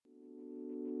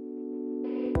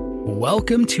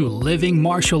Welcome to Living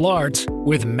Martial Arts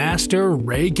with Master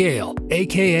Ray Gale,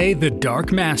 aka the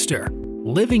Dark Master.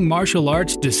 Living Martial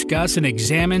Arts discuss and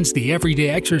examines the everyday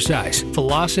exercise,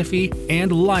 philosophy,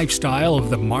 and lifestyle of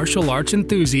the martial arts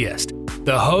enthusiast.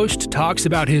 The host talks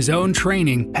about his own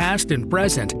training, past and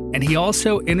present, and he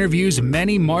also interviews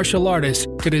many martial artists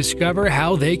to discover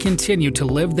how they continue to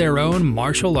live their own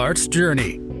martial arts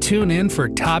journey. Tune in for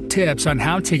top tips on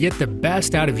how to get the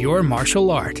best out of your martial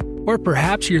art. Or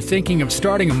perhaps you're thinking of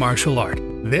starting a martial art.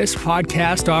 This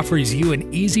podcast offers you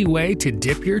an easy way to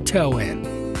dip your toe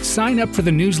in. Sign up for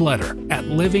the newsletter at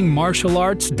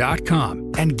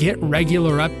livingmartialarts.com and get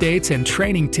regular updates and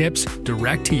training tips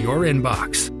direct to your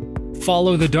inbox.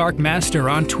 Follow the Dark Master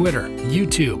on Twitter,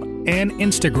 YouTube, and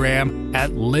Instagram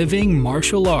at Living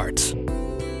Martial Arts.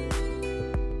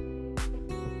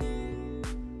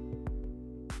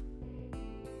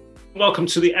 Welcome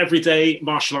to the Everyday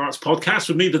Martial Arts Podcast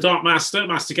with me, the Dark Master,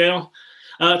 Master Gale.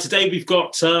 Today we've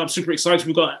got, I'm super excited,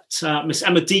 we've got Miss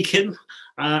Emma Deakin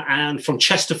and from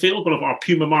Chesterfield, one of our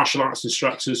Puma martial arts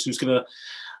instructors, who's going to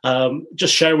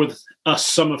just share with us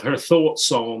some of her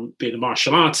thoughts on being a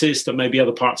martial artist and maybe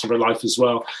other parts of her life as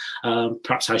well.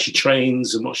 Perhaps how she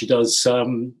trains and what she does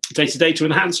day to day to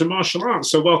enhance her martial arts.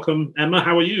 So welcome, Emma.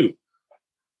 How are you?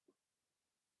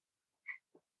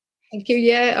 Thank you.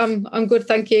 Yeah, I'm good.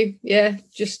 Thank you. Yeah,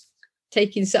 just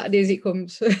taking Saturday as it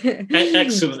comes.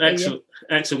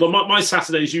 Excellent. Well, my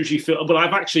Saturdays usually feel. Well,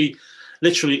 I've actually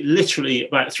literally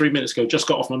about 3 minutes ago just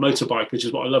got off my motorbike, which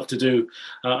is what I love to do.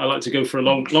 I like to go for a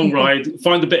long ride,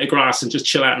 find a bit of grass, and just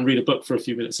chill out and read a book for a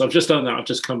few minutes. So I've just done that. I've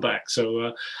just come back.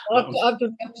 So I've done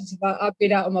the opposite of that. I've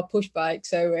been out on my push bike,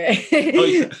 so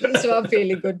so I'm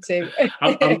feeling good too.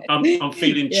 I'm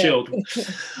feeling chilled.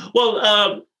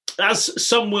 Well. As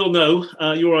some will know,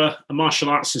 you're a martial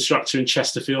arts instructor in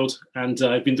Chesterfield, and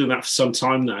I've been doing that for some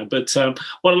time now. But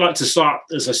what I'd like to start,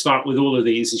 as I start with all of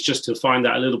these, is just to find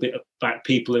out a little bit about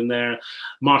people in their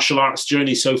martial arts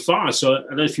journey so far. So I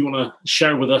don't know if you want to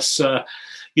share with us,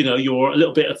 your a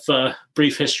little bit of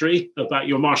brief history about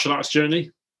your martial arts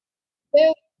journey.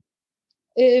 Yeah.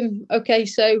 Okay.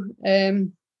 So,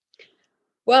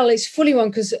 well, it's a funny one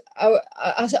because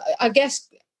I guess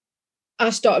I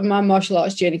started my martial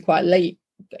arts journey quite late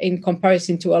in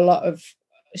comparison to a lot of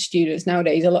students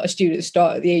nowadays. A lot of students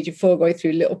start at the age of 4, going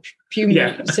through little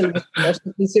Puma syllabus,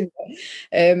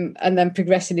 and then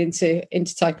progressing into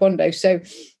Taekwondo. So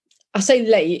I say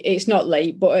late, it's not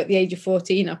late, but at the age of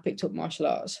 14, I picked up martial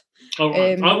arts. Oh,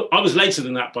 right. I was later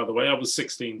than that, by the way. I was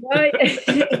 16. Right.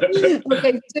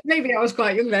 Okay, so maybe I was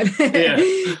quite young then. Yeah.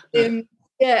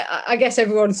 Yeah, I guess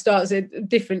everyone starts at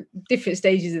different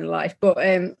stages in life, but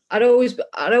I'd always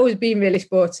been really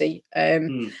sporty. I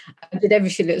did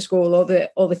everything at school, all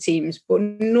the teams, but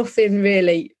nothing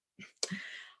really.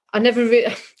 I never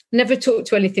took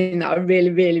to anything that I really,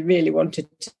 really, really wanted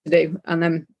to do. And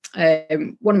then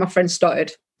one of my friends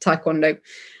started Taekwondo,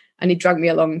 and he dragged me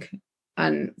along.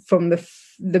 And from the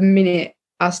minute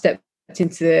I stepped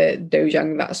into the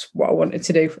dojang, that's what I wanted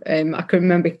to do. I can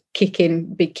remember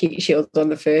kicking big kick shields on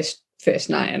the first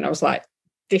night, and I was like,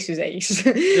 this is ace.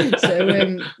 So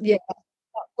yeah,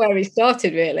 that's where it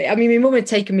started really. I mean, my mum had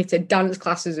taken me to dance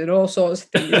classes and all sorts of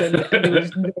things, and there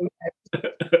was no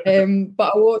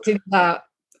but I walked into that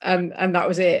and that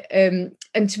was it. And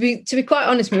to be quite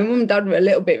honest, my mum and dad were a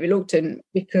little bit reluctant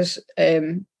because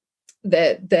they're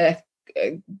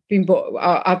I've been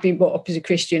brought up as a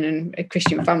Christian and a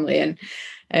Christian family, and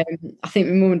I think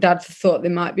my mum and dad thought there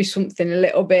might be something a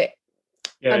little bit,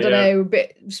 a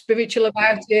bit spiritual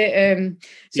about it.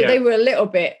 So they were a little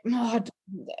bit, are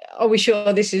we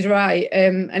sure this is right?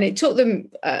 And it took them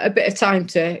a bit of time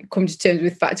to come to terms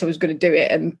with the fact I was going to do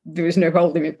it, and there was no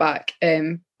holding me back.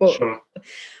 But sure.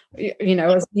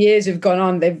 As the years have gone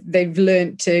on, they've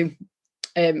learned to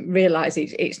realise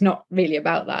it's not really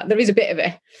about that. There is a bit of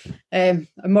a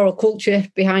moral culture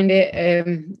behind it,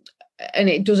 and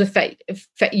it does affect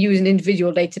you as an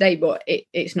individual day to day, but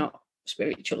it's not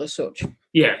spiritual as such.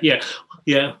 Yeah.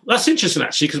 That's interesting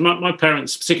actually, because my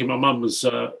parents, particularly my mum, was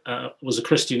a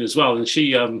Christian as well, and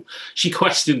she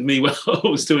questioned me when I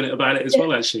was doing it about it as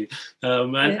well actually,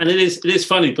 and it is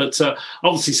funny, but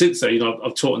obviously since then,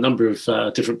 I've taught a number of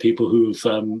different people who've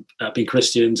been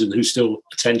Christians and who still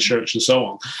attend church and so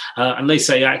on, and they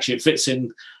say actually it fits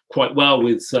in quite well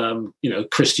with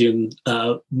Christian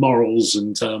morals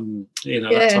and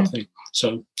that type of thing.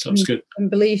 So it's good. And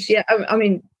beliefs. Yeah, I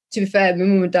mean, to be fair, my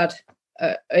mum and dad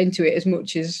are into it as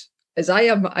much as I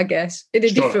am, I guess, in a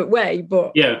different way.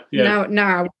 But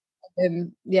now,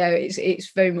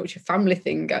 it's very much a family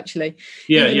thing, actually.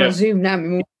 On Zoom now, my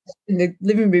mum's in the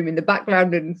living room in the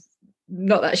background, and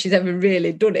not that she's ever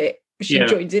really done it. She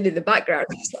joins in the background.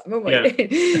 It's like, Mum, what are you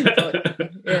doing?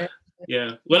 But,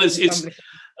 yeah. Well, it's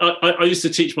I used to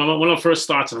teach my mum when I first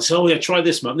started. I said, "Oh yeah, try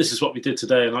this, Mum. This is what we did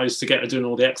today." And I used to get her doing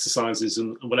all the exercises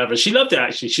and whatever. She loved it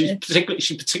actually. She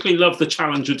particularly loved the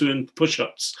challenge of doing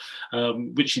push-ups,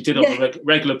 which she did on a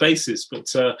regular basis. But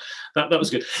that was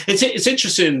good. It's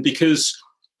interesting because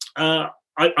I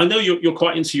know you're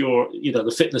quite into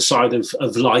the fitness side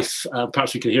of life.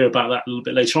 Perhaps we can hear about that a little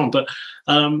bit later on. But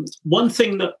one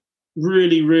thing that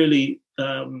really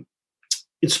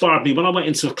inspired me when I went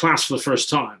into a class for the first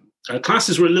time.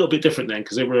 Classes were a little bit different then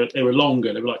because they were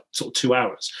longer. They were like sort of 2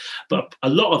 hours, but a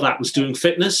lot of that was doing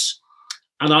fitness,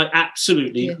 and I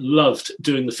absolutely loved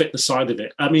doing the fitness side of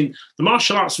it. I mean, the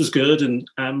martial arts was good, and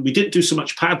we didn't do so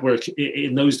much pad work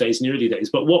in those days, in the early days.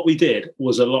 But what we did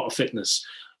was a lot of fitness.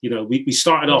 We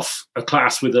started off a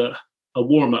class with a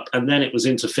warm up, and then it was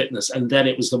into fitness, and then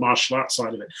it was the martial arts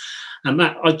side of it. And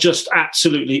that I just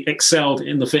absolutely excelled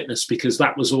in the fitness because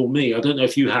that was all me. I don't know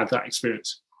if you had that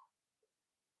experience.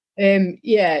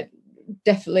 Yeah,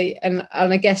 definitely, and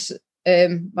I guess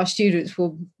my students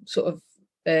will sort of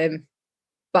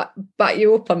back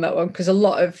you up on that one, because a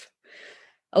lot of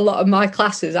my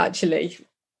classes actually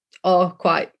are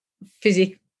quite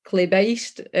physically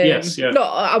based. Yes, yeah.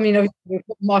 I mean, we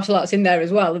put martial arts in there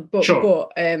as well, but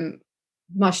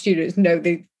my students know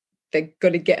they're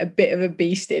going to get a bit of a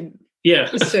beast in.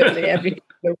 Yeah, certainly every.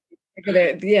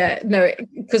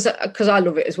 Because I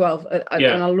love it as well, and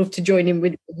I love to join in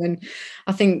with them, and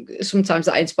I think sometimes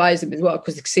that inspires them as well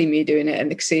because they can see me doing it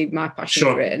and they can see my passion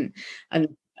for it, and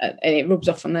it rubs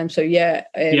off on them. So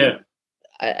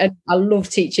I love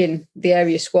teaching the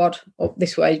area squad up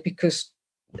this way because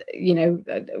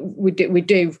we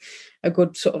do a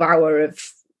good sort of hour of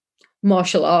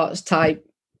martial arts type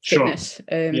fitness.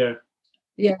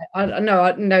 Yeah, I know.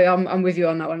 I'm with you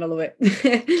on that one. I love it.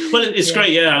 Well, it's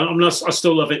great. Yeah, I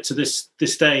still love it to this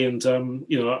day, and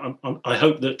I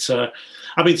hope that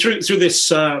through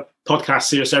this podcast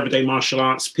series, Everyday Martial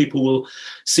Arts, people will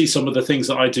see some of the things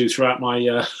that I do throughout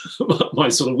my my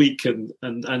sort of week and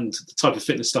the type of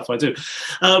fitness stuff I do.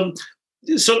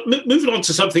 So moving on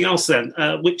to something else then,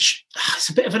 which is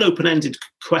a bit of an open-ended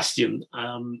question,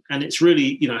 and it's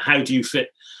really how do you fit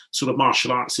sort of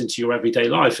martial arts into your everyday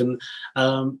life? And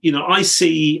I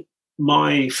see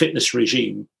my fitness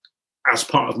regime as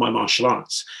part of my martial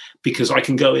arts because I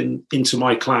can go into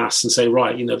my class and say,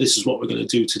 right, this is what we're going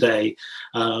to do today,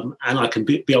 and I can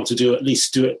be able to do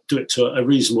it to a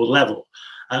reasonable level.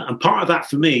 And part of that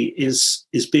for me is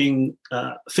being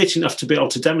fit enough to be able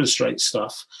to demonstrate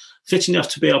stuff, fit enough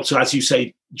to be able to, as you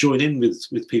say, join in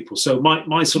with people. So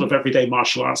my sort of everyday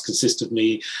martial arts consists of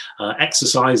me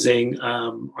exercising.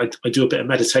 I do a bit of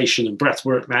meditation and breath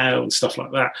work now and stuff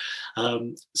like that.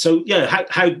 So yeah,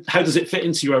 how does it fit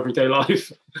into your everyday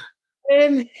life?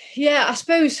 I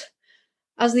suppose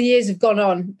as the years have gone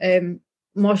on,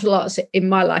 martial arts in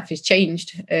my life has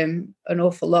changed an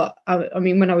awful lot. I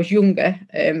mean, when I was younger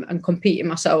and competing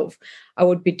myself, I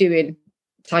would be doing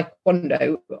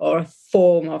taekwondo or a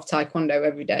form of taekwondo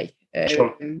every day,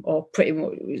 or pretty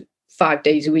much 5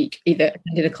 days a week, either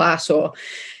attending a class or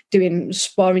doing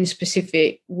sparring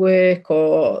specific work,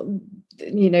 or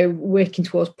working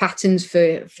towards patterns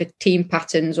for team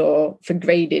patterns or for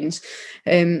gradings,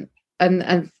 and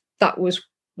that was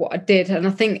what I did. And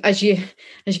I think as you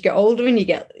get older and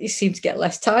you seem to get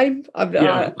less time. I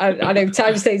know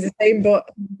time stays the same, but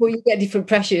you get different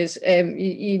pressures.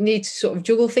 You need to sort of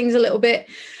juggle things a little bit.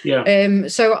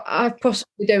 So I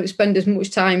possibly don't spend as much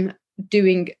time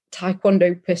doing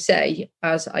taekwondo per se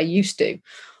as I used to,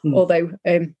 although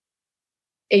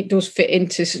it does fit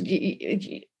into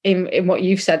in what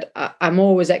you've said. I'm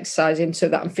always exercising so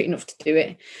that I'm fit enough to do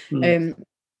it.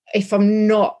 If I'm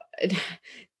not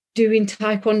doing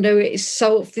taekwondo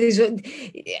itself,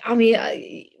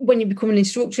 when you become an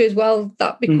instructor as well,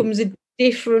 that becomes a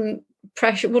different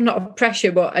pressure. Well, not a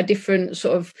pressure, but a different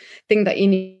sort of thing that you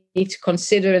need to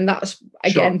consider, and that's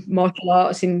again martial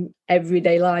arts in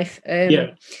everyday life.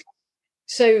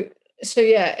 So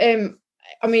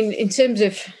I mean, in terms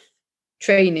of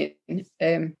training,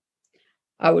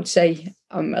 I would say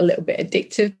I'm a little bit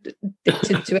addicted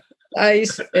to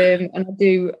exercise, and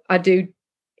I do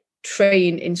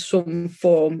train in some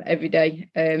form every day.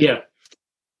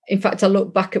 In fact, I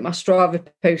look back at my Strava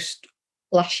post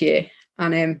last year,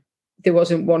 and there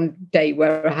wasn't one day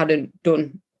where I hadn't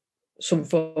done some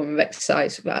form of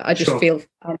exercise. I just feel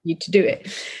I need to do it.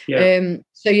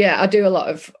 So I do a lot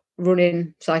of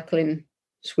running, cycling,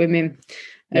 swimming,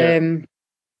 HIIT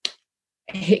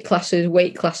classes,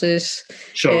 weight classes,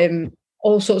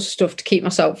 all sorts of stuff to keep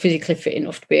myself physically fit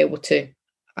enough to be able to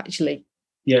actually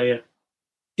do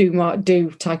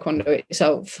taekwondo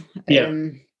itself.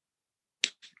 And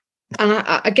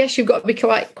I guess you've got to be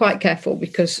quite careful,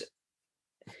 because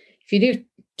if you do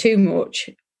too much,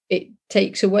 it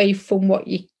takes away from what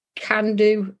you can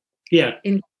do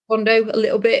in taekwondo a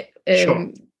little bit.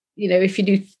 You know, if you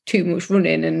do too much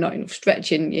running and not enough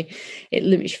stretching, it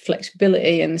limits your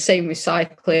flexibility, and the same with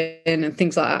cycling and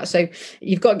things like that. So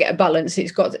you've got to get a balance.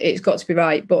 It's got to be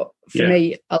right. But for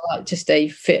me, I like to stay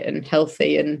fit and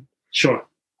healthy, and sort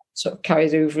of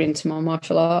carries over into my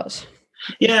martial arts.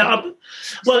 Yeah,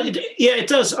 it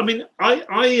does. I mean,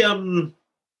 I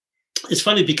it's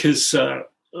funny because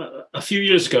a few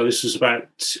years ago, this was about,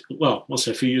 I'll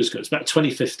say a few years ago, it's about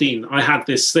 2015, I had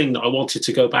this thing that I wanted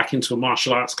to go back into a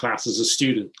martial arts class as a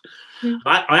student.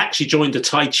 I actually joined a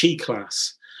Tai Chi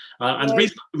class. And the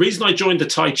reason I joined the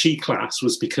Tai Chi class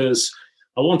was because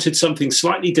I wanted something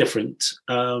slightly different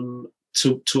to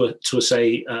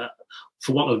say,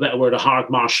 for want of a better word, a hard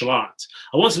martial art.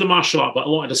 I wanted a martial art, but I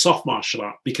wanted a soft martial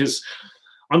art, because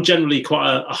I'm generally quite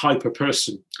a hyper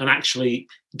person, and actually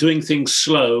doing things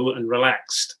slow and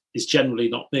relaxed is generally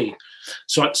not me.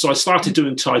 So I started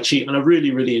doing Tai Chi, and I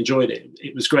really, really enjoyed it.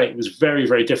 It was great. It was very,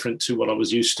 very different to what I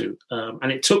was used to.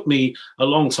 And it took me a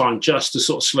long time just to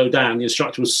sort of slow down. The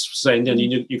instructor was saying,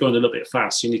 you're going a little bit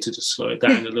fast. You need to just slow it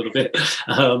down a little bit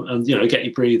and, get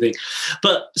your breathing.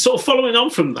 But sort of following on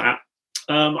from that,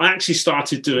 I actually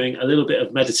started doing a little bit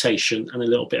of meditation and a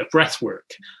little bit of breath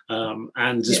work.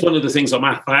 And it's one of the things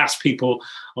I ask people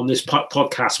on this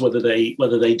podcast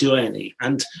whether they do any.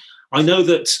 And I know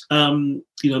that,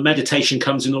 meditation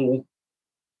comes in all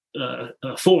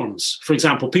forms. For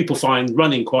example, people find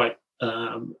running quite,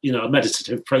 a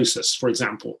meditative process, for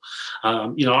example.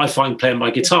 I find playing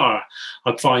my guitar,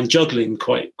 I find juggling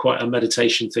quite a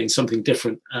meditation thing, something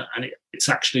different. And it's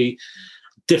actually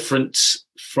different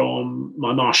from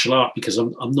my martial art, because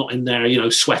I'm not in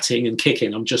there, sweating and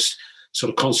kicking. I'm just sort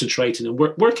of concentrating and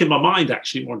working my mind,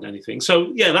 actually, more than anything.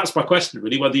 So, that's my question,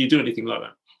 really, whether you do anything like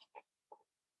that.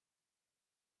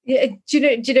 Yeah, do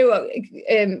you know what?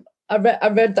 I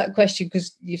read that question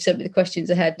because you've sent me the questions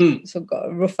ahead, so I've got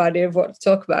a rough idea of what to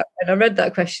talk about. And I read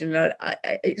that question, and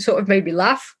it sort of made me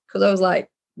laugh, because I was like,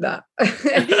 nah.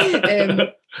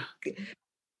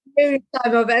 The only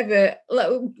time I've ever,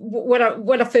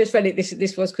 when I first read it,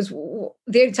 this was because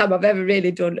the only time I've ever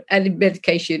really done any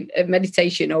meditation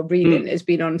or breathing has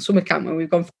been on summer camp, when we've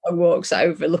gone for long walks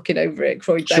looking over at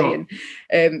Croyd Bay.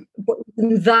 And but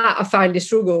that I find a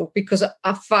struggle, because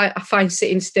I find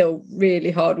sitting still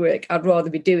really hard work. I'd rather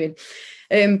be doing.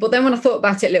 But then when I thought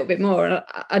about it a little bit more, and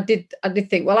I did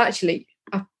think, well, actually,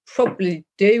 I probably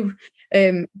do.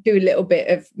 Do a little bit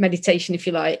of meditation, if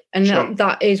you like, and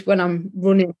that is when I'm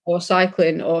running or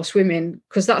cycling or swimming,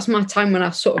 because that's my time when I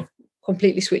sort of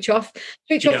completely switch off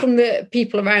from the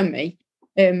people around me,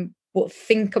 but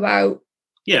think about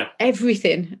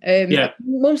everything.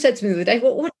 Mum said to me the other day,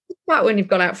 "Well, what about when you've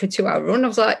gone out for a 2-hour run?" I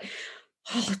was like,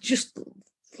 just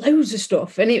loads of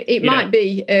stuff, and it might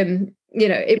be,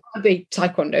 it might be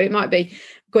taekwondo, it might be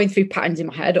going through patterns in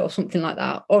my head or something like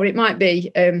that, or it might be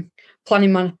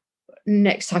planning my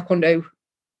next taekwondo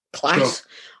class,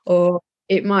 or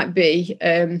it might be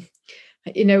when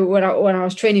I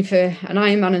was training for an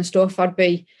Ironman and stuff, I'd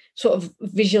be sort of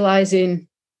visualizing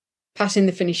passing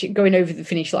the finish, going over the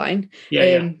finish line,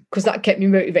 because that kept me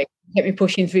motivated, kept me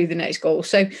pushing through the next goal.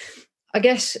 So I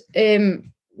guess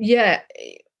even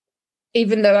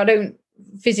though I don't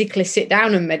physically sit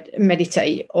down and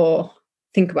meditate or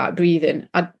think about breathing,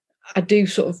 I do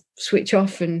sort of switch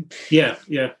off and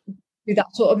do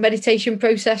that sort of meditation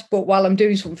process, but while I'm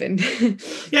doing something. It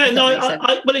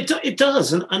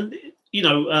does, and as you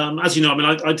know, I mean,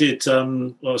 I did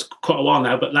it's quite a while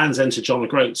now, but Land's End to John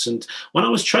O'Groats, and when I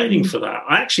was training for that,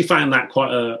 I actually found that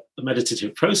quite a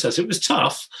meditative process. It was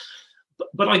tough,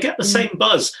 but I get the same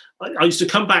buzz. I used to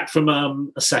come back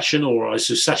from a session, or I used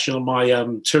to session on my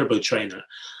turbo trainer.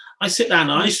 I sit down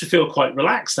and I used to feel quite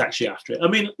relaxed, actually, after it. I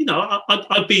mean,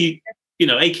 I'd be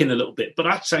aching a little bit, but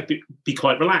I'd actually be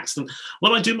quite relaxed. And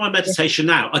when I do my meditation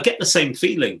now, I get the same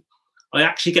feeling. I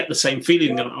actually get the same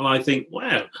feeling, and I think,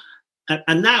 wow.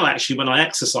 And now, actually, when I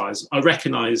exercise, I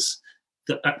recognize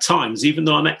that at times, even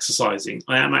though I'm exercising,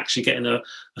 I am actually getting a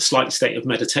slight state of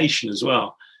meditation as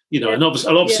well. And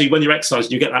obviously when you're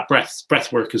exercising, you get that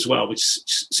breath work as well, which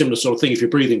is similar sort of thing if you're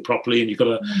breathing properly and you've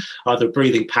got either a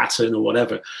breathing pattern or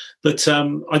whatever. But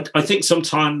I think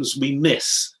sometimes we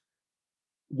miss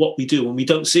what we do when we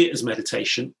don't see it as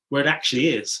meditation, where it actually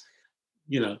is.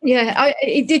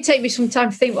 It did take me some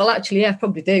time to think, well, actually, I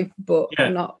probably do, but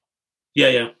not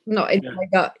in the way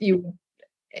that you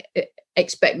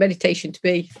expect meditation to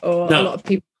be, or a lot of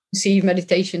people perceive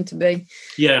meditation to be.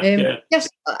 Yes,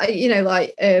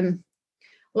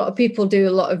 a lot of people do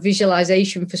a lot of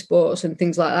visualization for sports and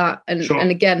things like that. And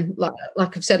and again,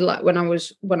 like I've said, like when I'm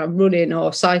running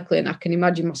or cycling, I can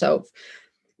imagine myself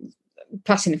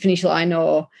passing the finish line,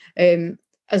 or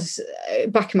as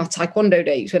back in my taekwondo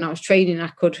days when I was training, I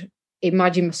could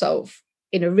imagine myself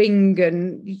in a ring,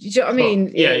 and you know what I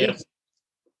mean?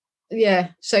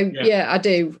 So I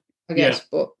do, I guess.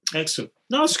 But excellent.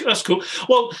 No, that's cool.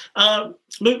 Well,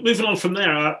 moving on from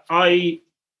there, one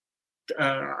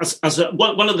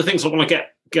of the things I want to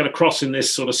get across in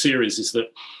this sort of series is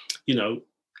that, you know,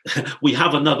 we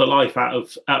have another life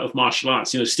out of martial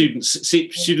arts. You know, students see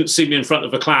me in front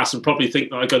of a class and probably think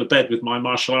that I go to bed with my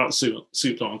martial arts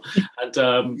suit on,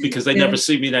 and because they never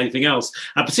see me in anything else.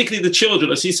 And particularly the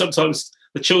children, I see sometimes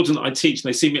the children that I teach, and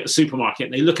they see me at the supermarket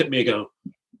and they look at me and go,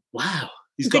 "Wow,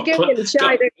 he's got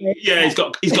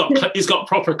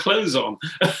proper clothes on."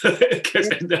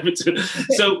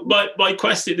 So my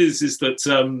question is that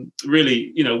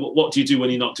really, you know, what do you do when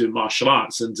you're not doing martial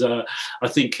arts? And I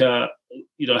think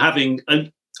you know, having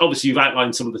obviously you've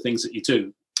outlined some of the things that you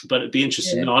do, but it'd be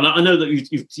interesting to know. And I know that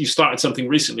you've started something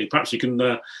recently. Perhaps you can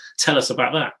tell us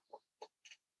about that.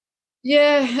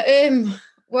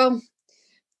 Well,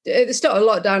 at the start of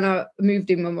lockdown, I moved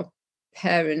in with my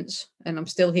parents, and I'm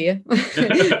still here. But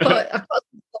I can't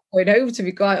stop going home, to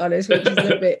be quite honest, which is a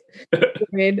little bit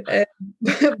weird.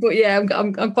 But yeah,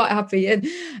 I'm quite happy, and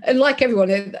like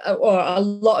everyone, or a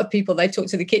lot of people, they took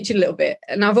to the kitchen a little bit,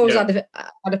 and I've always had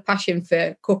a passion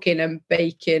for cooking and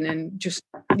baking, and just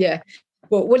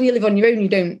But when you live on your own, you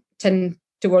don't tend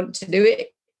to want to do it.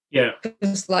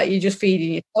 Because like you're just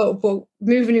feeding yourself. But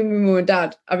moving in with mum and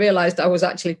dad, I realised I was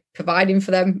actually providing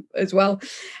for them as well.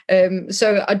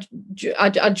 So I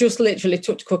just literally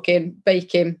took to cooking,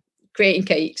 baking, creating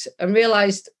cakes, and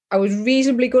realised I was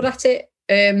reasonably good at it.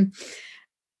 And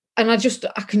I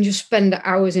can just spend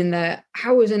hours in there,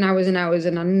 hours and hours and hours,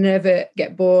 and I never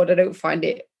get bored. I don't find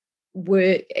it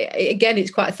work. Again,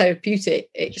 it's quite therapeutic.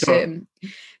 It's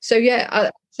so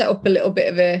I set up a little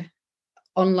bit of a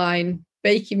online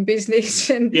baking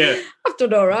business, and I've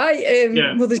done all right.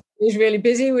 Mother's Day was really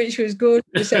busy, which was good.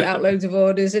 We sent out loads of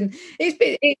orders, and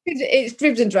it's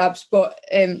dribs and drabs, but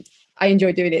I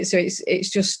enjoy doing it. So it's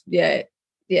just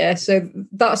So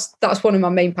that's one of my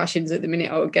main passions at the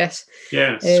minute, I would guess.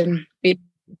 Being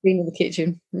in the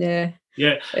kitchen. I'm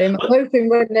hoping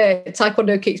when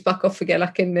Taekwondo kicks back off again, I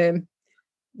can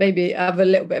maybe have a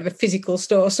little bit of a physical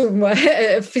store somewhere,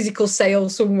 a physical sale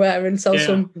somewhere, and sell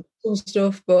some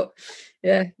stuff. But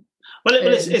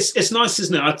it's nice,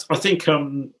 isn't it? I think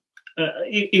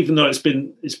even though it's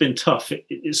been tough,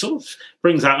 it sort of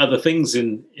brings out other things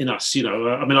in us. You know,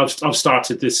 I mean, I've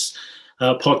started this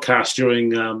podcast during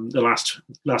the last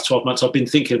 12 months. I've been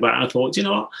thinking about it. I thought, you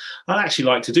know what, I'd actually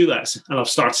like to do that, and I've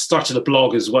started a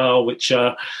blog as well, which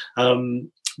is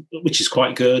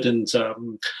quite good, and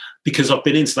because I've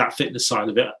been into that fitness side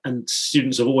of it, and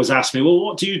students have always asked me, well,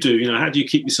 what do you do? You know, how do you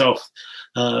keep yourself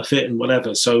fit and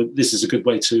whatever? So this is a good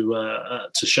way to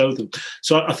show them.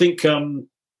 So I think you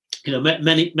know,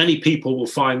 many people will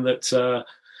find that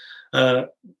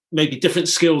maybe different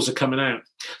skills are coming out.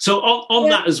 So on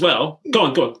that as well, go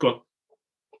on.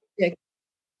 Yeah,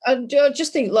 I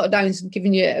just think lockdown's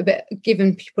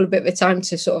giving people a bit of a time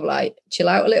to sort of like chill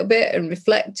out a little bit and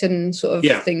reflect, and sort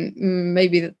of think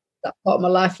maybe that part of my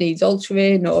life needs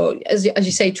altering, or as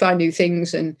you say, try new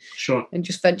things and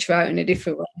just venture out in a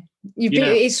different way.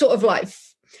 It's sort of like,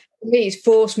 for me, it's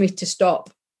forced me to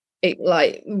stop. It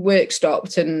like work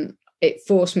stopped, and it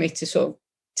forced me to sort of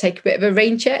take a bit of a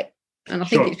rain check. And I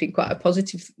think it's been quite a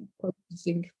positive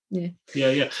thing. Sorry,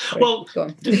 well,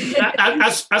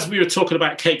 as we were talking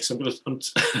about cakes,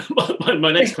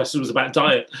 my next question was about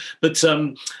diet. But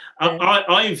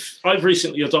I've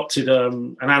recently adopted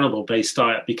an animal-based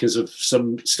diet because of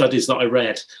some studies that I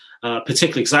read,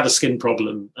 particularly because I had a skin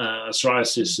problem,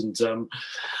 psoriasis, and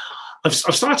I've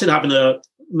started having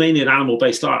mainly an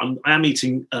animal-based diet. I am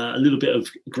eating a little bit of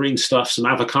green stuff, some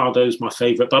avocados, my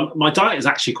favourite, but my diet is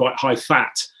actually quite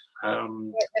high-fat.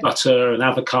 Butter and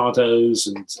avocados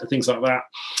and things like that,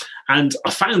 and I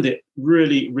found it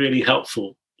really, really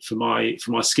helpful for my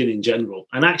skin in general,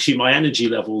 and actually my energy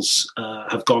levels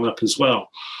have gone up as well.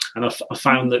 And I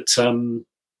found that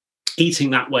eating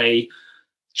that way,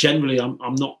 generally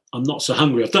I'm not so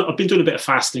hungry. I've been doing a bit of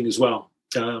fasting as well,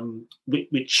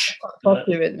 which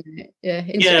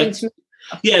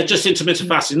just intermittent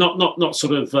fasting, not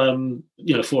sort of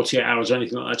 48 hours or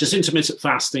anything like that. Just intermittent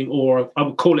fasting, or I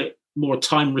would call it more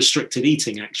time restricted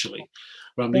eating, actually.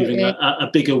 where I'm leaving a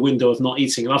bigger window of not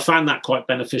eating. And I found that quite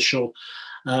beneficial.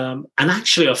 And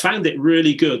actually, I found it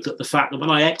really good that the fact that when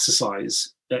I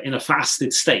exercise in a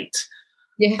fasted state,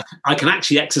 I can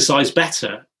actually exercise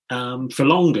better for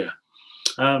longer,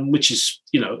 which is,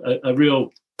 a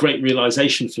real great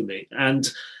realization for me. And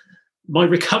my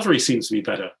recovery seems to be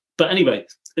better. But anyway,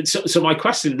 so my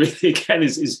question really again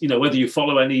is whether you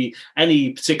follow any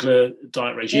particular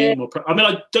diet regime or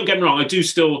don't get me wrong, I do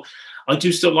still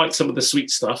like some of the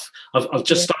sweet stuff. I've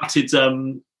just started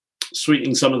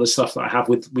sweetening some of the stuff that I have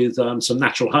with some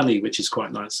natural honey, which is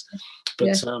quite nice.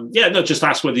 But just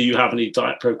ask whether you have any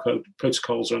diet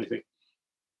protocols or anything.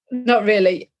 Not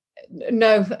really.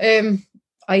 No.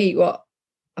 I eat what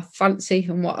I fancy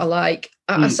and what I like.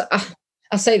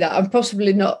 I say that I'm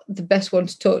possibly not the best one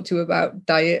to talk to about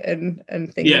diet and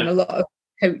things. And a lot of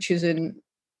coaches and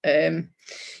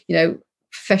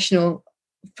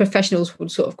professionals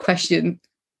would sort of question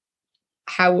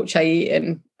how much I eat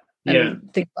and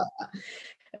things like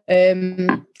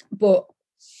that. But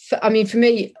for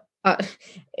me, I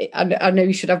know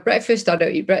you should have breakfast. I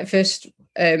don't eat breakfast,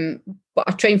 but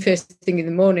I train first thing in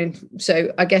the morning.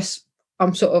 So I guess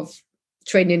I'm sort of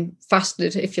training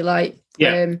fasted, if you like.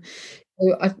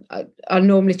 I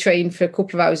normally train for a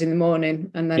couple of hours in the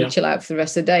morning and then chill out for the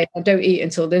rest of the day. I don't eat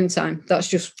until dinner time. That's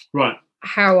just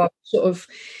how I sort of,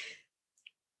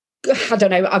 I don't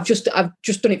know. I've just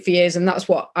done it for years, and that's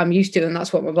what I'm used to, and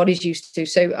that's what my body's used to.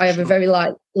 So I have a very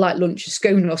light lunch, a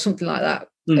scone or something like that,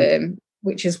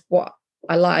 which is what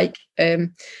I like.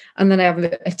 And then I have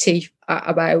a tea at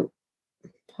about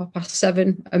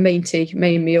 7:30, a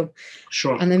main meal,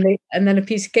 and then a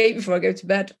piece of cake before I go to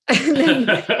bed, and then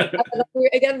I do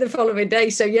it again the following day.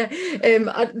 So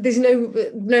there's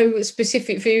no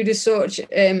specific food as such.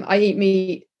 I eat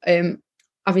meat.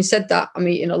 Having said that, I'm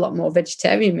eating a lot more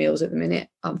vegetarian meals at the minute.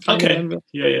 I'm finding them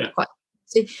quite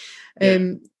tasty.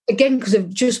 Again,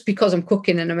 because I'm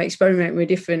cooking and I'm experimenting with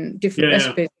different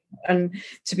recipes. And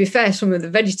to be fair, some of the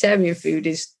vegetarian food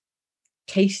is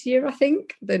tastier, I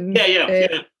think, than no, I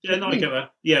get that.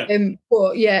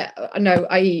 But I know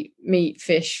I eat meat,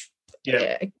 fish,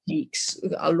 cakes.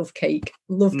 I love cake,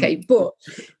 cake. But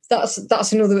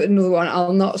that's another one.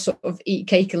 I'll not sort of eat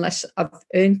cake unless I've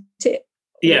earned it.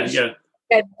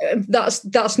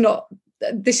 That's not.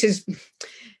 This is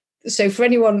so for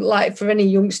anyone, like for any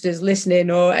youngsters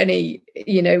listening or any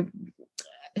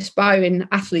aspiring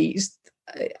athletes,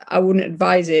 I wouldn't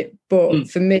advise it. But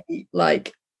for me,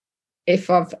 like, if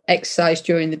I've exercised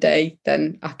during the day,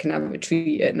 then I can have a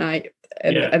treat at night.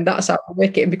 And that's how I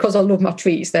work it. And because I love my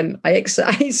treats, then I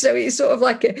exercise. So it's sort of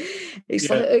like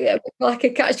like a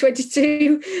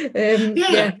catch-22.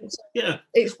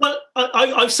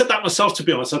 I've said that myself, to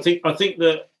be honest. I think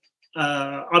that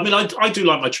I do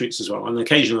like my treats as well, and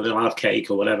occasionally I'll have cake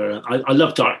or whatever. I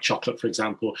love dark chocolate, for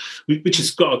example, which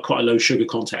has got quite a low sugar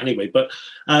content anyway. But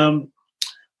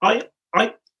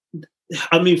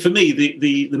for me,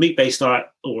 the meat-based diet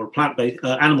or plant-based,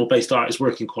 animal-based diet is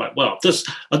working quite well.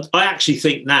 I actually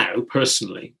think now,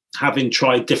 personally, having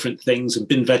tried different things and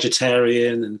been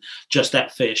vegetarian and just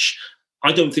ate fish,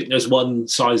 I don't think there's one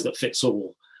size that fits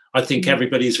all. I think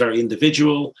everybody's very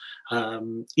individual.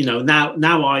 Now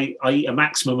I eat a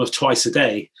maximum of twice a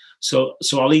day. So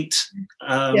I'll eat.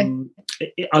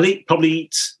 Probably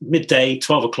eat midday,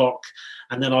 12 o'clock,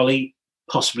 and then I'll eat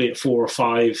possibly at 4 or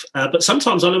 5. But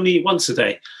sometimes I'll only eat once a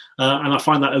day, and I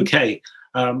find that okay.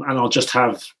 And I'll just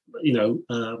have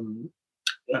one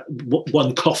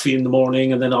coffee in the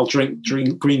morning, and then I'll drink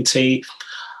green tea.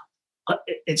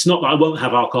 It's not that I won't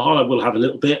have alcohol. I will have a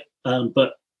little bit,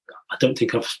 but I don't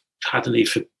think I've had any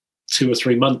for 2 or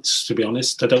 3 months, to be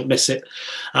honest. I don't miss it.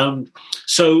 I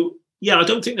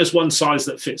don't think there's one size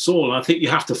that fits all. I think you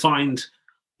have to find,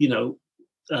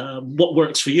 what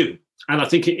works for you. And I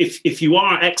think if you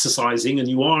are exercising and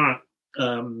you are,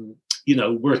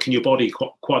 working your body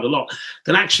quite a lot,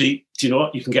 then actually, do you know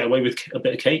what? You can get away with a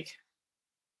bit of cake.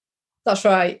 That's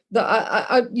right.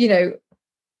 I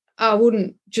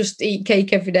wouldn't just eat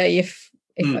cake every day if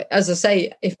as I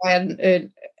say, if I hadn't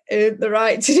earned the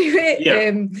right to do it.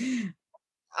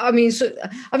 Having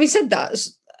said that,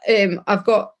 I've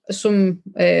got some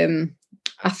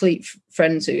athlete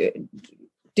friends who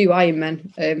do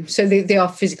Ironman, so they are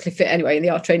physically fit anyway, and they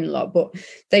are training a lot, but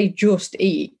they just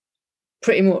eat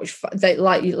pretty much. They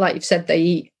like you've said, they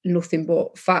eat nothing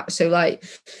but fat. So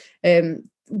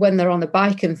when they're on the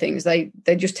bike and things, they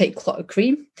just take clotted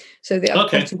cream, so they have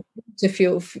to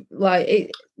feel like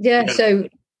it. So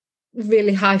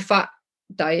really high fat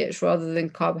diets rather than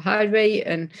carbohydrate.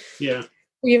 And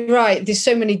you're right, there's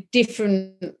so many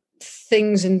different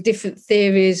things and different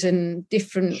theories and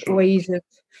different ways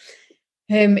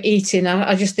Eating,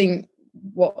 I just think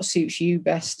what suits you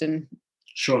best, and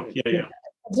sure, yeah.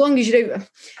 As long as you don't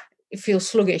feel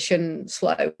sluggish and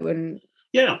slow, and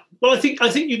yeah. Well, I think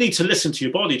you need to listen to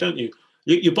your body, don't you?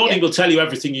 Your body will tell you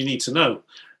everything you need to know.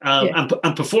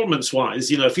 And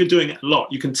performance-wise, if you're doing it a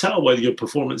lot, you can tell whether your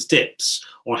performance dips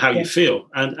or how you feel.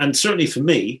 And certainly for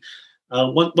me,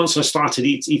 once I started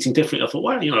eating differently, I thought,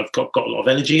 well, I've got a lot of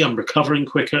energy. I'm recovering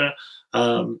quicker.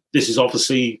 This is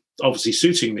obviously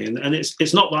suiting me, and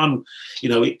it's not that I'm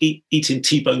eating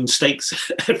T-bone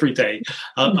steaks every day.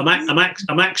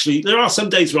 I'm actually, there are some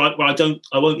days where I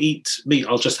won't eat meat.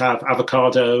 I'll just have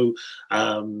avocado,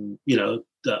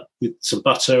 with some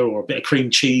butter or a bit of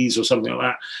cream cheese or something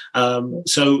like that.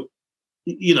 So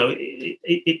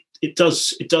it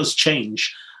does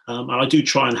change, and I do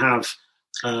try and have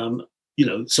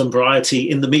some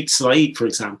variety in the meats that I eat. For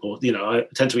example, I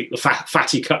tend to eat the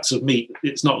fatty cuts of meat.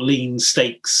 It's not lean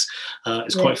steaks.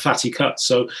 It's quite fatty cuts.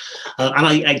 So, and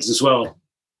I eat eggs as well,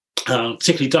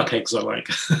 particularly duck eggs I like,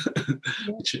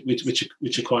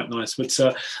 which are quite nice. But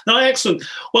no, excellent.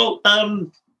 Well,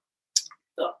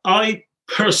 I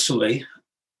personally,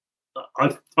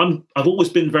 I've always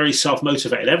been very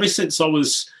self-motivated ever since I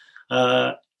was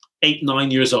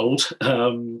 8-9 years old.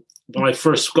 When I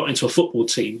first got into a football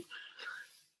team,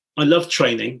 I loved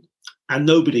training, and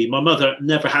my mother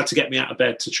never had to get me out of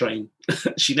bed to train.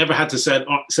 She never had to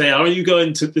say, "Are you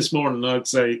going to this morning?" I'd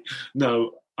say,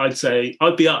 "No." I'd say,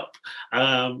 "I'd be up."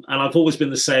 And I've always been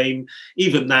the same.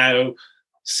 Even now,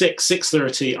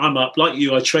 6:30, I'm up. Like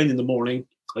you, I train in the morning.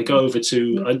 I go over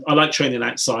to, I like training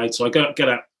outside, so I get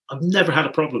out. I've never had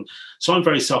a problem. So I'm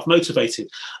very self-motivated.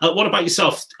 What about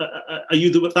yourself? Are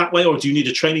you that way, or do you need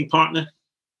a training partner?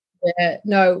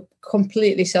 No,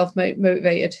 completely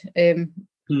self-motivated.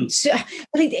 So,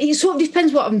 it sort of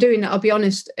depends what I'm doing, I'll be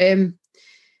honest. I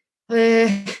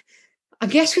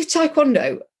guess with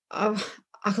Taekwondo, I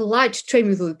like to train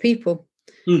with other people.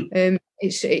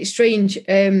 It's strange.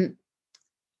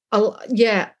 I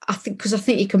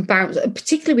think you can bounce,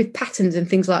 particularly with patterns and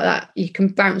things like that. You can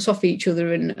bounce off each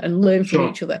other and learn from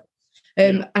each other.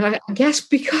 And I guess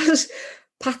because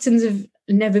patterns have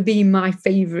never been my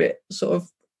favourite sort of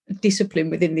discipline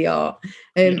within the art,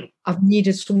 I've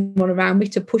needed someone around me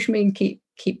to push me and keep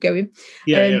going.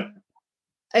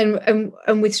 And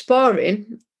with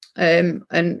sparring, that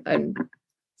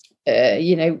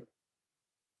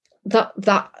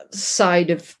side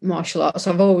of martial arts,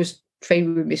 I've always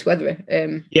trained with Miss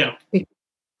Weatherer,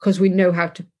 because we know how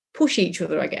to push each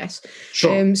other, I guess.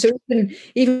 Sure. So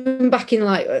even back in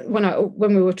like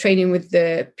when we were training with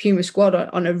the Puma squad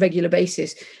on a regular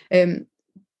basis,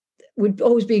 we'd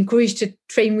always be encouraged to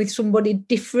train with somebody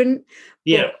different.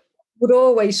 But would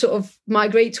always sort of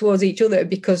migrate towards each other,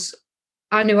 because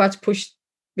I know how to push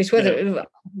Miss Weather.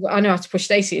 I know how to push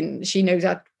Stacey, and she knows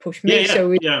how to push me. So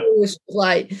we always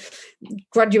like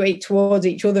graduate towards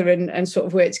each other and sort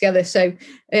of work together. So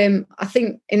I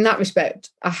think in that respect,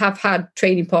 I have had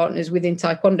training partners within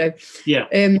Taekwondo.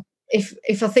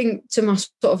 If I think to my sort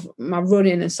of my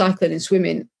running and cycling and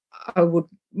swimming,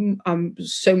 I'm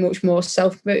so much more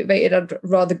self-motivated. I'd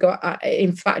rather go out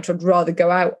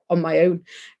on my own.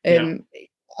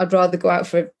 I'd rather go out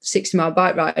for a 60-mile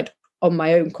bike ride on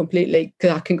my own completely,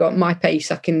 because I can go at my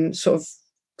pace. I can sort of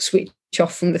switch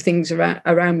off from the things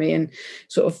around me and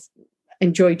sort of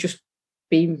enjoy just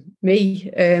being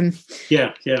me. And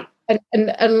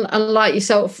like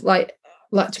yourself, like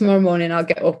tomorrow morning, I'll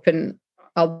get up and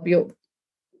I'll be up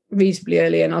reasonably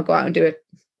early, and I'll go out and do a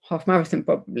half marathon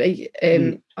probably.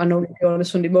 I normally do on a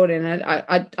Sunday morning, and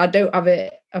I don't have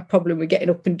a problem with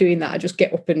getting up and doing that. I just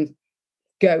get up and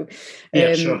go.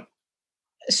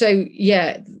 So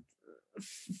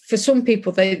for some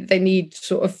people, they need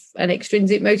sort of an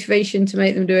extrinsic motivation to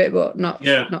make them do it, but not.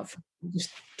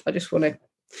 I just want to.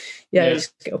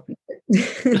 Just get up and do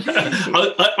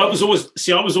it. I was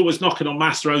always knocking on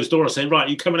Master O's door saying, "Right,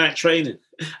 you coming out training?"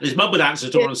 And his mum would answer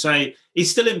the door and say,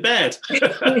 "He's still in bed." I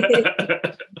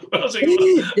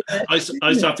used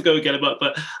to have to go and get him up,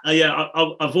 but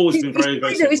I've always been very,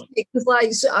 very similar.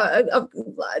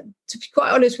 To be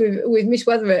quite honest with Miss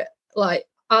Weatherett, like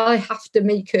I have to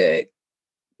make her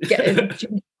get a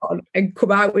gym on and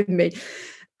come out with me,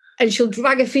 and she'll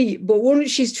drag her feet. But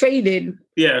once she's training,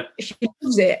 she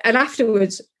loves it, and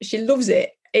afterwards she loves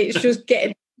it. It's just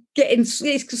getting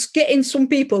some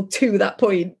people to that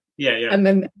point. And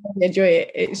then enjoy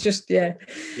it. It's just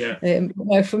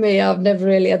for me, I've never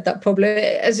really had that problem.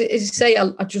 As you say,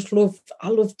 I just love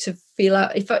to feel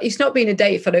out. It's not been a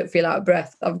day if I don't feel out of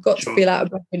breath. I've got to feel out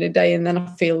of breath in a day, and then I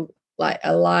feel like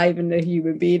alive and a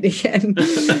human being again.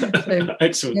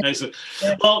 Excellent.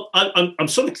 Yeah. Well, I'm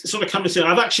sort of coming to.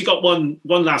 I've actually got one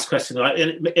last question.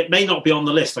 It may not be on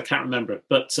the list. I can't remember,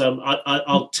 but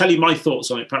I'll tell you my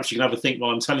thoughts on it. Perhaps you can have a think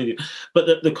while I'm telling you.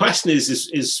 But the question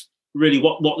is really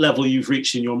what level you've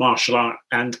reached in your martial art,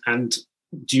 and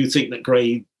do you think that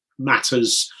grade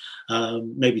matters,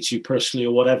 maybe to you personally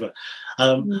or whatever?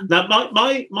 Now,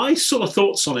 my sort of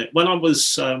thoughts on it, when I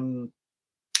was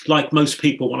like most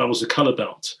people, when I was a color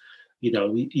belt,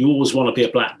 you always want to be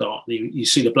a black belt. You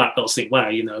see the black belts, think,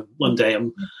 wow, one day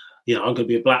I'm going to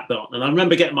be a black belt. And I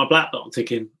remember getting my black belt and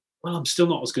thinking, well, I'm still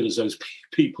not as good as those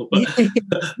people. But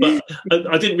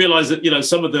I didn't realize that,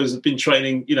 some of those have been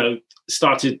training,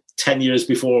 started 10 years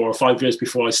before or 5 years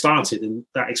before I started. And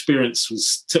that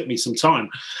experience took me some time.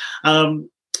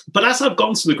 But as I've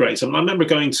gone to the grades, I remember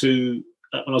going to,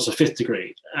 when I was a 5th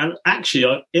degree, and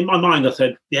actually in my mind, I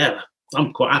said, yeah,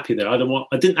 I'm quite happy there. I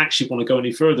didn't actually want to go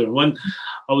any further. And when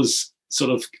I was sort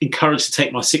of encouraged to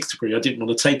take my 6th degree, I didn't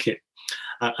want to take it.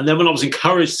 And then when I was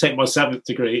encouraged to take my 7th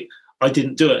degree, I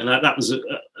didn't do it. And that was,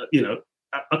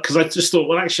 because I just thought,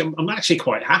 well, actually, I'm actually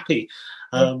quite happy.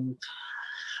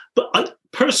 But I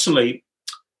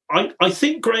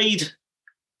think grade,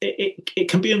 it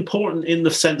can be important in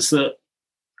the sense that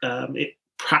it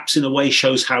perhaps in a way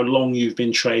shows how long you've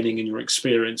been training and your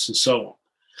experience and so on.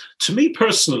 To me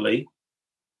personally,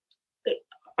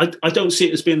 I don't see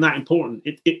it as being that important.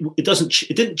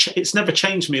 It's never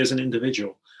changed me as an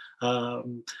individual.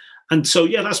 And so,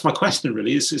 yeah, that's my question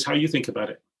really, is how you think about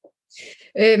it.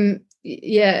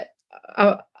 Yeah,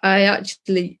 I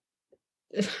actually,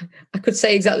 I could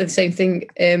say exactly the same thing.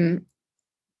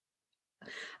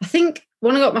 I think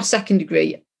when I got my 2nd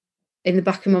degree, in the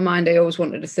back of my mind, I always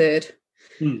wanted a 3rd.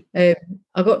 I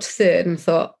got to 3rd and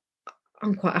thought,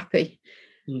 I'm quite happy.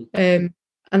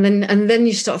 And then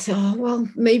you start to think, oh, well,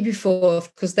 maybe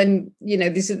 4th, because then,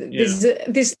 there's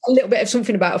a little bit of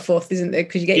something about a 4th, isn't there?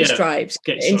 Because you get your stripes,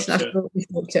 international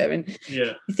instructor, and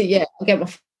you think, I'll get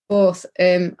my 4th.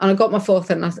 And I got my 4th,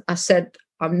 and I said,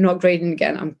 I'm not grading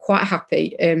again. I'm quite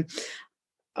happy.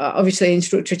 Obviously,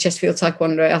 instructor of Chesterfield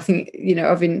Taekwondo, I think,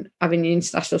 having the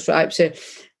international stripes,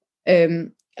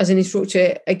 as an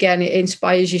instructor, again, it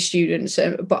inspires your students.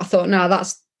 But I thought, no,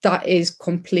 that is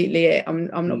completely it.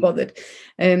 I'm not bothered.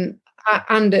 And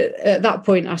at that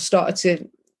point, I stopped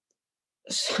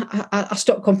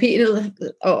competing,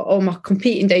 or my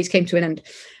competing days came to an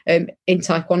end in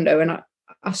Taekwondo, and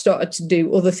I started to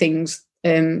do other things,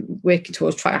 working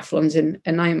towards triathlons and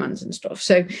Ironmans and stuff.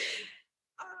 So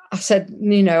I said,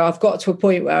 I've got to a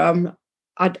point where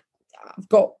I've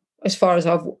got as far as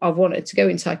I've wanted to go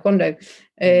in Taekwondo,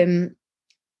 and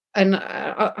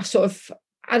I sort of.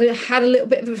 I had a little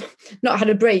bit of not had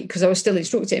a break because I was still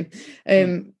instructing,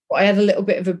 but I had a little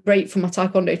bit of a break from my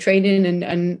Taekwondo training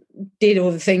and did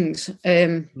all the things.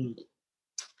 And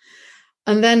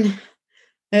then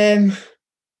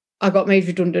I got made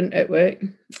redundant at work,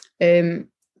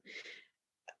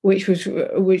 which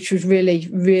was really,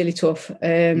 really tough,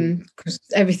 because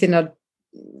everything I'd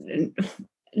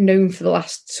known for the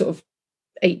last sort of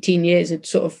 18 years had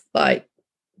sort of like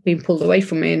been pulled away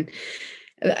from me. And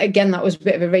again, that was a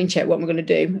bit of a rain check, what am I going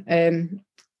to do? And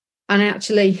I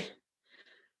actually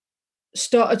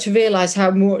started to realise how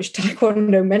much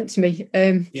Taekwondo meant to me.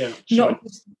 Not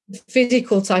just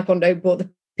physical Taekwondo, but the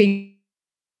people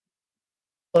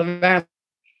around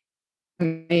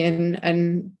me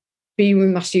and being with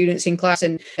my students in class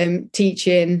and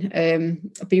teaching,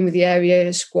 being with the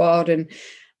area squad. And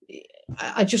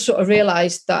I just sort of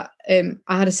realised that I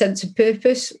had a sense of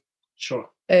purpose. Sure.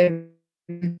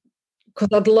 Because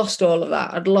I'd lost all of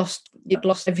that. I'd lost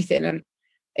everything, and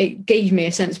it gave me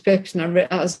a sense of purpose. And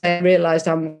as I realised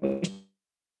how much.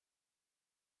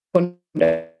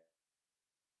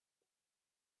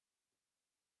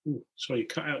 Sorry, you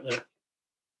cut out there.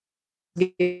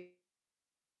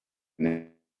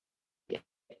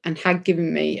 And had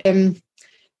given me.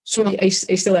 So are you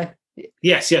still there?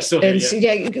 Yes, still here. So,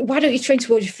 why don't you train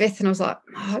towards your 5th? And I was like,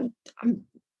 I'm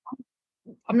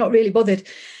not really bothered.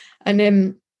 And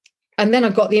then I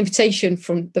got the invitation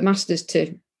from the Masters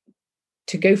to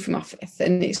go for my 5th,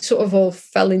 and it sort of all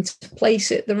fell into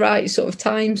place at the right sort of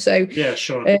time. So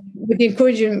with the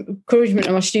encouragement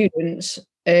of my students,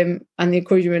 and the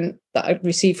encouragement that I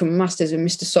received from my Masters and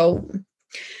Mr. Salt,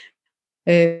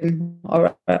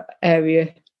 our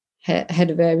area head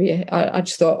of area, I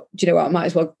just thought, do you know what, I might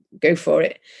as well go for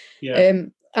it.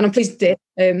 And I'm pleased I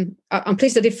did. I'm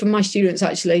pleased I did for my students,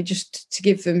 actually, just to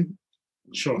give them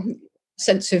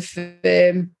sense of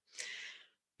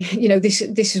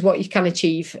this is what you can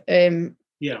achieve. And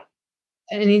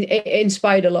it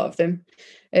inspired a lot of them.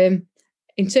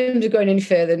 in terms of going any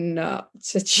further, not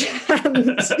a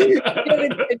chance.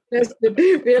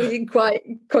 Really quite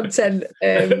content.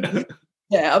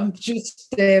 I'm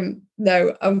just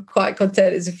no, I'm quite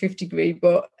content as a 5th degree,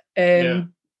 but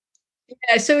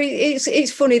so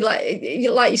it's funny, like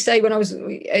you say, when I was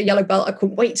a yellow belt, I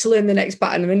couldn't wait to learn the next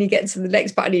pattern, and then you get to the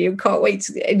next pattern, you can't wait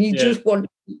and you just want to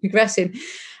keep progressing.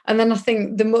 And then I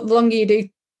think the longer you do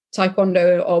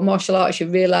taekwondo or martial arts, you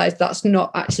realise that's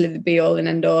not actually the be all and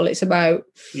end all. It's about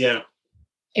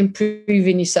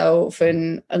improving yourself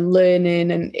and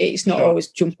learning, and it's not always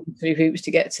jumping through hoops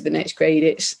to get to the next grade.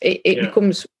 It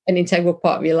becomes an integral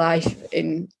part of your life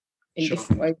in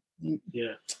different ways.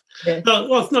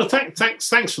 No, thanks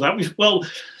for that.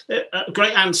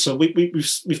 Great answer.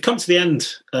 We've come to the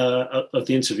end of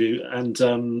the interview and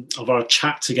of our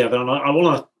chat together, and I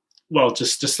want to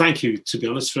just thank you, to be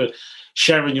honest, for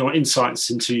sharing your insights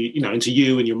into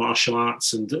you and your martial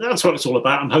arts, and that's what it's all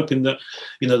about. I'm hoping that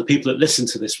the people that listen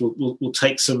to this will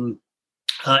take some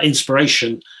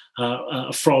inspiration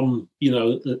from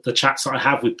the chats that I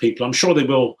have with people. I'm sure they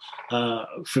will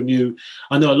from you.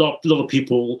 I know a lot of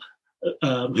people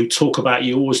who talk about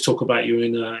you always talk about you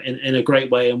in a great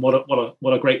way, and what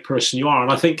a great person you are.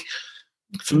 And I think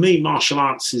for me, martial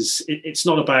arts it's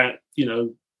not about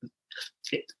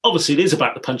obviously it is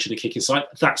about the punching and kicking side.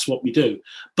 That's what we do,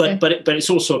 but it's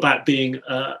also about being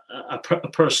a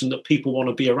person that people want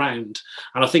to be around.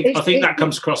 And I think that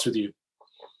comes across with you.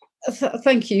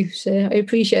 Thank you, sir. I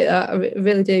appreciate that. I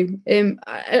really do.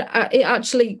 It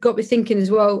actually got me thinking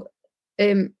as well.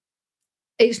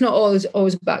 It's not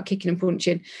always about kicking and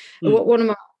punching. One of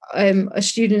my a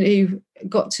student who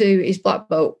got to his black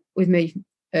belt with me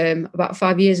about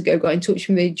 5 years ago got in touch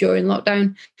with me during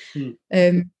lockdown.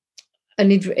 And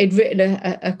he'd written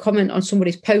a comment on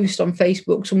somebody's post on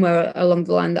Facebook somewhere along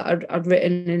the line that I'd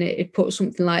written, and it put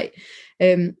something like,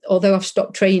 although I've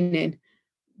stopped training,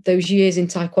 those years in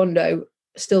taekwondo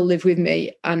still live with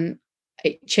me, and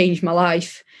it changed my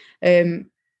life. And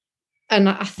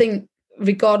I think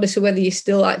regardless of whether you're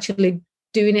still actually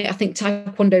doing it, I think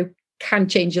taekwondo can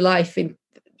change your life in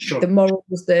the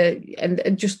morals,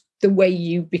 and just the way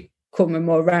you become a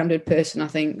more rounded person, I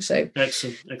think. So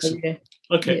excellent.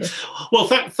 Okay. Well,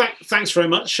 thanks very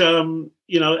much.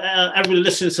 Everybody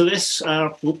listening to this,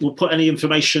 we'll put any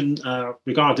information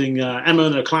regarding Emma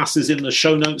and her classes in the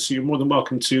show notes. So you're more than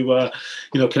welcome to,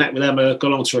 connect with Emma, go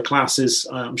along to her classes.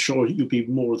 I'm sure you'll be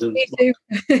more than. Me too.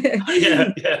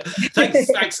 Yeah.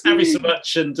 Thanks ever so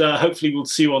much, and hopefully we'll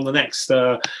see you on the next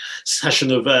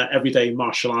session of Everyday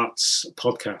Martial Arts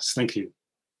podcast. Thank you.